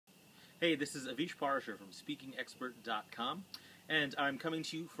Hey, this is Avish Parashar from SpeakingExpert.com, and I'm coming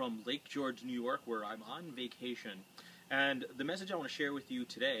to you from Lake George, New York, where I'm on vacation. And the message I want to share with you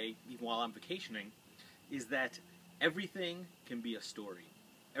today, even while I'm vacationing, is that everything can be a story.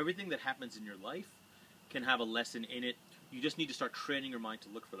 Everything that happens in your life can have a lesson in it. You just need to start training your mind to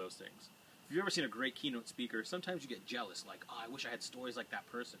look for those things. If you've ever seen a great keynote speaker, sometimes you get jealous, like, oh, I wish I had stories like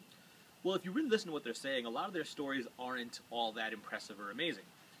that person. Well, if you really listen to what they're saying, a lot of their stories aren't all that impressive or amazing.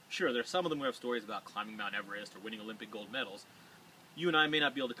 Sure, there's some of them who have stories about climbing Mount Everest or winning Olympic gold medals. You and I may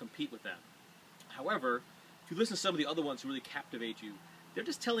not be able to compete with them. However, if you listen to some of the other ones who really captivate you, they're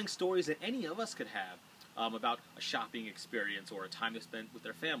just telling stories that any of us could have about a shopping experience or a time they spent with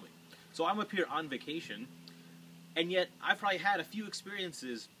their family. So I'm up here on vacation, and yet I've probably had a few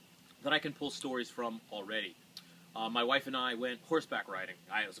experiences that I can pull stories from already. My wife and I went horseback riding.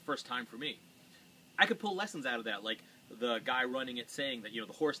 It was the first time for me. I could pull lessons out of that, like the guy running it saying that,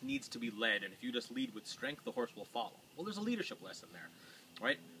 the horse needs to be led, and if you just lead with strength, the horse will follow. Well, there's a leadership lesson there,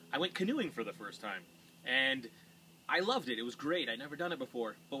 right? I went canoeing for the first time, and I loved it. It was great. I'd never done it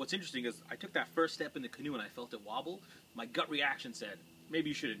before. But what's interesting is I took that first step in the canoe and I felt it wobble. My gut reaction said, maybe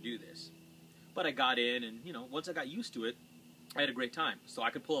you shouldn't do this. But I got in, and, once I got used to it, I had a great time. So I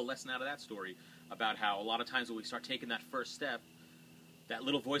could pull a lesson out of that story about how a lot of times when we start taking that first step, that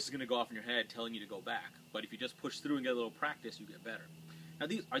little voice is going to go off in your head telling you to go back. But if you just push through and get a little practice, you get better. Now,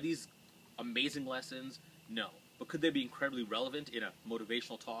 are these amazing lessons? No. But could they be incredibly relevant in a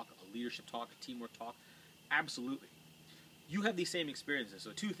motivational talk, a leadership talk, a teamwork talk? Absolutely. You have these same experiences.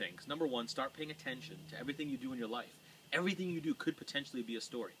 So two things. Number one, start paying attention to everything you do in your life. Everything you do could potentially be a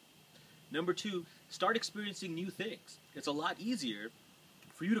story. Number two, start experiencing new things. It's a lot easier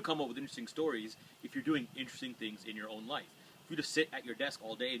for you to come up with interesting stories if you're doing interesting things in your own life. If you just sit at your desk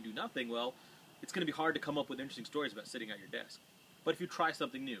all day and do nothing, well, it's going to be hard to come up with interesting stories about sitting at your desk. But if you try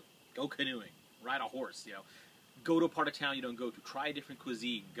something new, go canoeing, ride a horse, go to a part of town you don't go to, try a different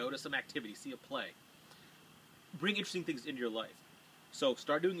cuisine, go to some activity, see a play. Bring interesting things into your life. So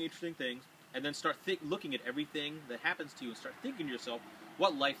start doing interesting things, and then start looking at everything that happens to you and start thinking to yourself,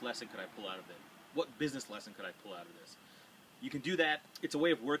 what life lesson could I pull out of it? What business lesson could I pull out of this? You can do that. It's a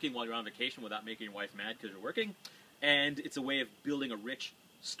way of working while you're on vacation without making your wife mad because you're working. And it's a way of building a rich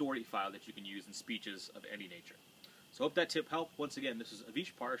story file that you can use in speeches of any nature. So I hope that tip helped. Once again, this is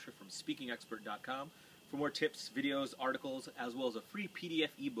Avish Parashar from SpeakingExpert.com. For more tips, videos, articles, as well as a free PDF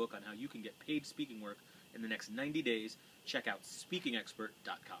ebook on how you can get paid speaking work in the next 90 days, check out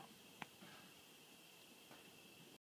SpeakingExpert.com.